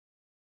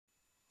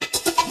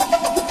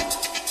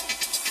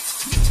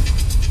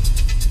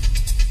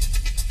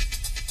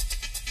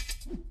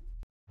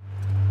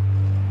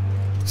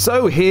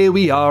So here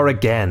we are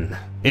again.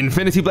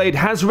 Infinity Blade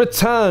has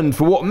returned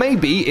for what may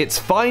be its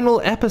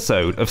final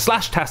episode of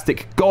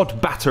Slashtastic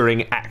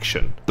god-battering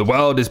action. The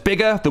world is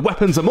bigger, the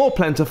weapons are more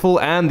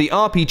plentiful, and the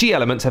RPG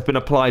elements have been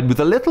applied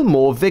with a little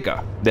more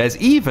vigor. There's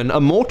even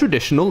a more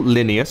traditional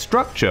linear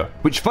structure,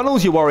 which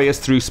funnels your warriors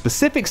through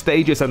specific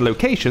stages and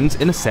locations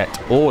in a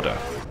set order.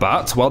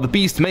 But while the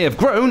beast may have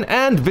grown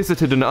and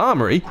visited an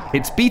armory,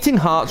 its beating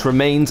heart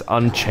remains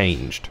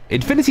unchanged.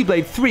 Infinity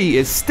Blade 3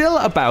 is still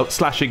about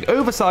slashing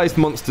oversized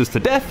monsters to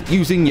death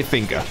using your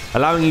finger,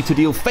 allowing you to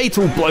deal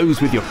fatal blows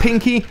with your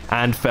pinky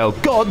and fell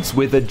gods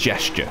with a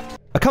gesture.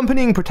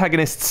 Accompanying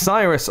protagonist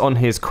Cyrus on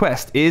his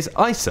quest is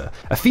Isa,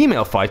 a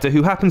female fighter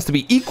who happens to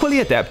be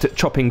equally adept at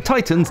chopping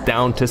titans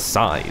down to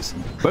size.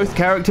 Both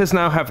characters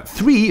now have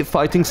 3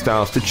 fighting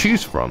styles to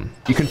choose from.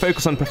 You can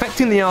focus on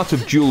perfecting the art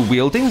of dual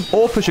wielding,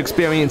 or push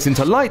experience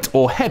into light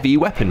or heavy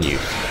weapon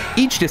use.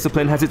 Each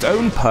discipline has its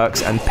own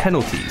perks and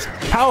penalties.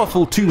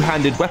 Powerful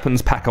two-handed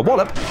weapons pack a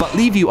wallop, but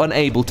leave you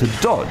unable to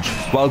dodge,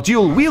 while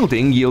dual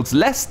wielding yields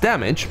less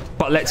damage,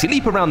 but lets you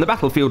leap around the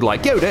battlefield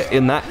like Yoda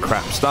in that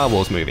crap Star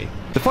Wars movie.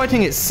 The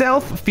fighting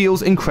itself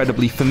feels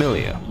incredibly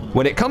familiar.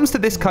 When it comes to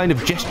this kind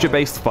of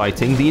gesture-based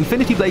fighting, the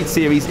Infinity Blade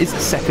series is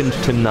second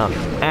to none,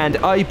 and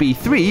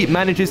IB3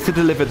 manages to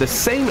deliver the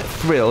same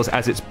thrills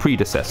as its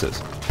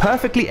predecessors,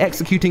 perfectly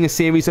executing a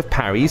series of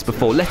parries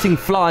before letting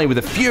fly with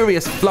a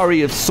furious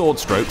flurry of sword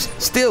strokes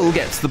still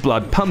gets the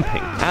blood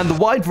pumping, and the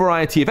wide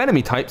variety of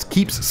enemy types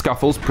keeps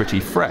scuffles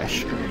pretty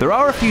fresh. There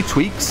are a few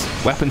tweaks,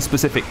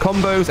 weapon-specific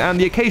combos, and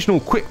the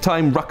occasional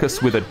quick-time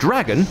ruckus with a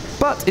dragon,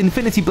 but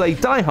Infinity Blade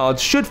diehards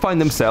should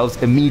find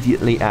themselves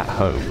immediately at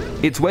home.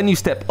 It's when you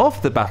step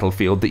off the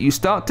battlefield that you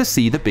start to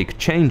see the big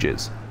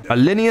changes. A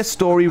linear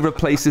story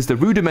replaces the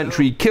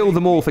rudimentary kill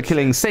them all for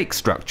killing's sake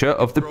structure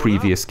of the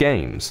previous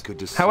games.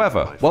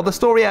 However, while the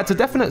story adds a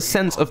definite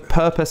sense of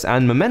purpose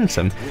and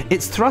momentum,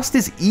 its thrust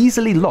is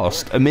easily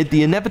lost amid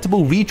the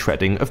inevitable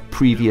retreading of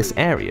previous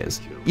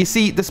areas. You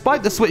see,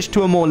 despite the switch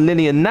to a more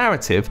linear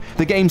narrative,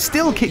 the game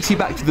still kicks you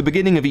back to the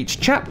beginning of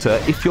each chapter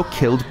if you're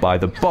killed by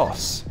the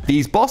boss.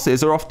 These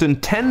bosses are often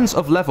tens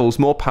of levels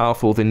more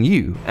powerful than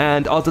you,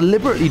 and are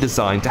deliberately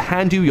designed to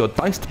hand you your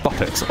diced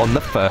buttocks on the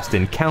first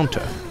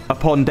encounter.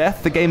 Upon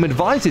death, the game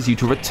advises you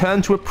to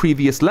return to a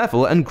previous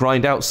level and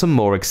grind out some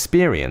more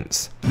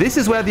experience. This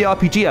is where the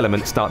RPG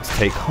element starts to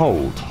take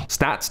hold.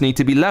 Stats need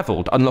to be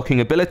leveled, unlocking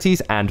abilities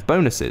and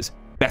bonuses.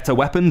 Better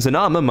weapons and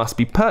armor must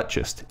be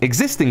purchased.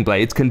 Existing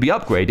blades can be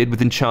upgraded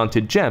with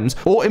enchanted gems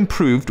or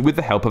improved with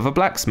the help of a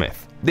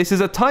blacksmith. This is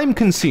a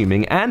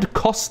time-consuming and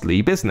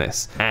costly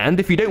business, and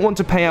if you don't want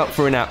to pay out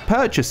for in-app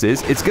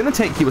purchases, it's going to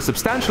take you a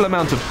substantial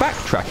amount of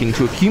backtracking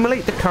to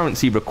accumulate the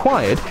currency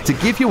required to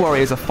give your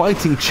warriors a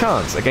fighting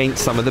chance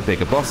against some of the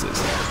bigger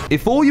bosses.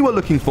 If all you were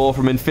looking for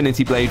from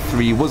Infinity Blade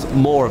 3 was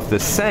more of the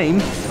same,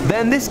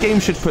 then this game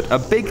should put a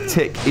big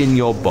tick in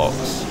your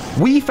box.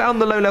 We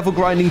found the low-level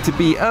grinding to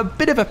be a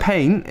bit of a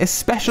pain,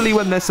 especially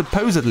when there's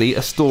supposedly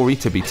a story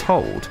to be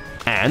told.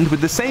 And with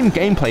the same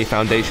gameplay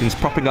foundations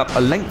propping up a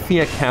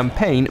lengthier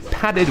campaign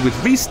padded with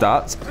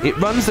restarts, it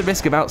runs the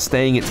risk of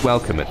outstaying its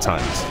welcome at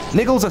times.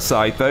 Niggles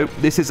aside though,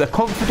 this is a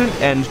confident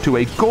end to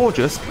a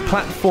gorgeous,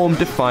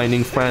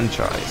 platform-defining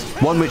franchise,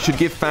 one which should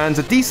give fans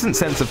a decent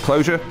sense of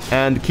closure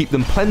and keep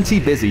them plenty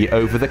busy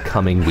over the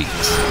coming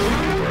weeks.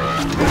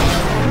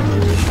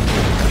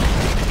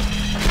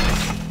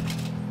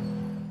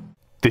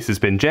 This has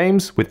been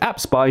James with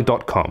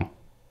AppSpy.com.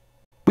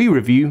 We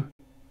review,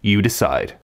 you decide.